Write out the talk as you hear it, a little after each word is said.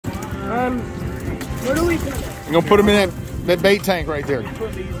What do we do? I'm gonna put them in that bait tank right there.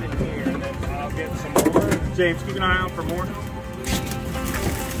 Put these in here, and then I'll get some more. James, keep an eye out for more.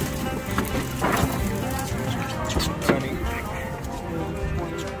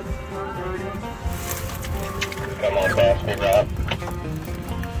 Come on, basket, Rob.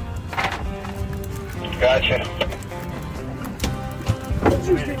 Gotcha. What you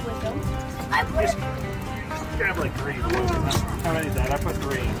do with them? I put Just grab like 3. How many is that? I put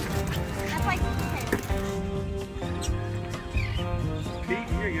 3. That's like 10. Pete,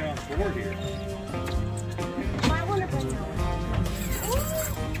 here you go. 4 here. I want to put them.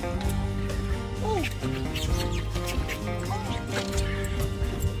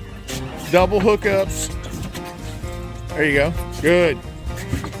 Double hookups. There you go. Good.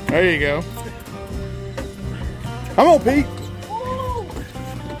 There you go. Come on, Pete.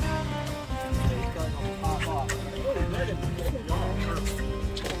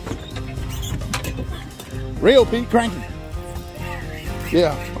 Reel, Pete, cranky.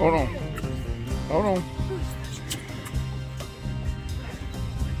 Yeah, hold on. Hold on.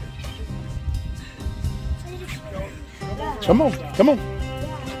 Come on, come on.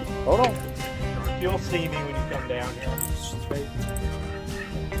 Hold on. You'll see me when you come down here.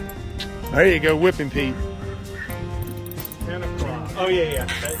 There you go, whipping Pete. 10 o'clock. Oh yeah.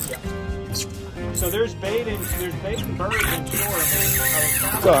 So there's bait and birds in shore.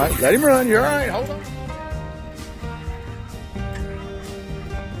 It's all right. Let him run. You're all right. Hold on.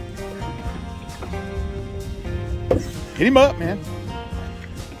 Get him up, man.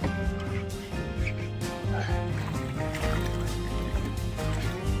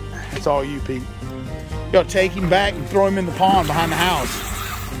 That's all you, Pete. You gotta take him back and throw him in the pond behind the house.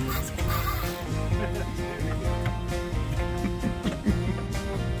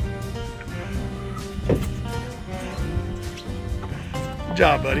 Good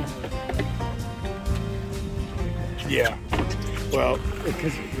job, buddy. Yeah. Well,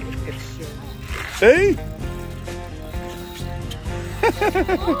 because see?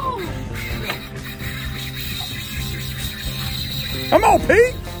 Come on,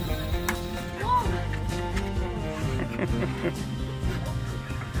 Pete.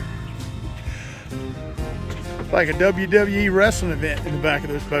 Like a WWE wrestling event in the back of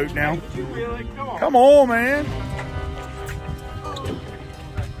this boat now. Come on, man.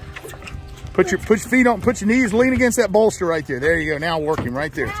 Put your feet on, put your knees, lean against that bolster right there. There you go. Now working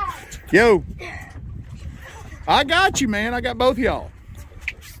right there. Yo. I got you, man. I got both of y'all.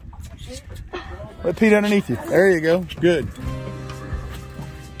 Let Pete underneath you. There you go. Good.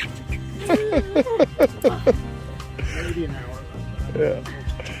 Maybe an hour. Yeah.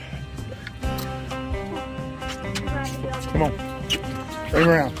 Come on. Bring him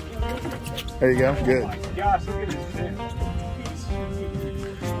around. There you go. Good. Gosh, look at this fish.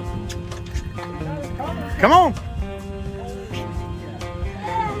 Come on.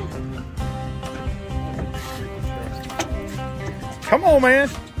 Come on, man.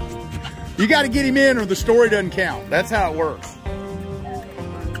 You got to get him in or the story doesn't count. That's how it works.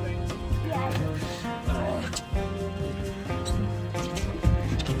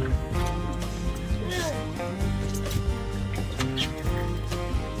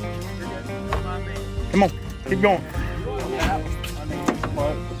 Come on, keep going.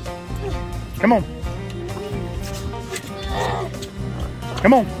 Come on.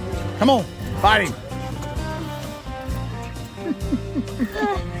 Come on. Come on. Fight him.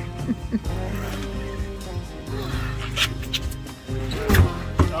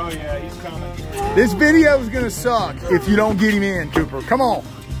 Oh yeah, he's coming. This video is gonna suck if you don't get him in, Cooper. Come on.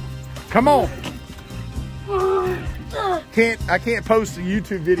 Come on. I can't post a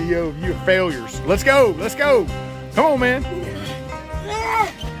YouTube video of you failures. Let's go. Let's go. Come on, man.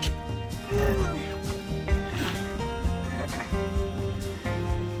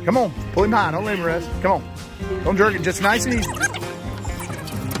 Come on. Pull him high. Don't let him rest. Come on. Don't jerk it. Just nice and easy.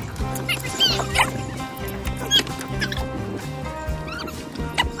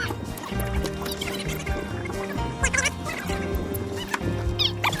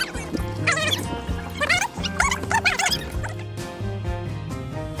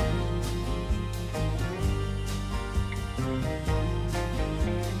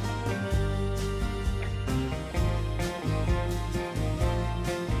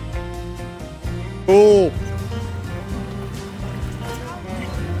 Cool.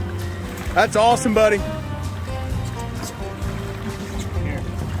 That's awesome, buddy. Here,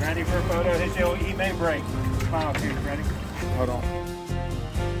 ready for a photo? He may break. Smile, here, ready? Hold on.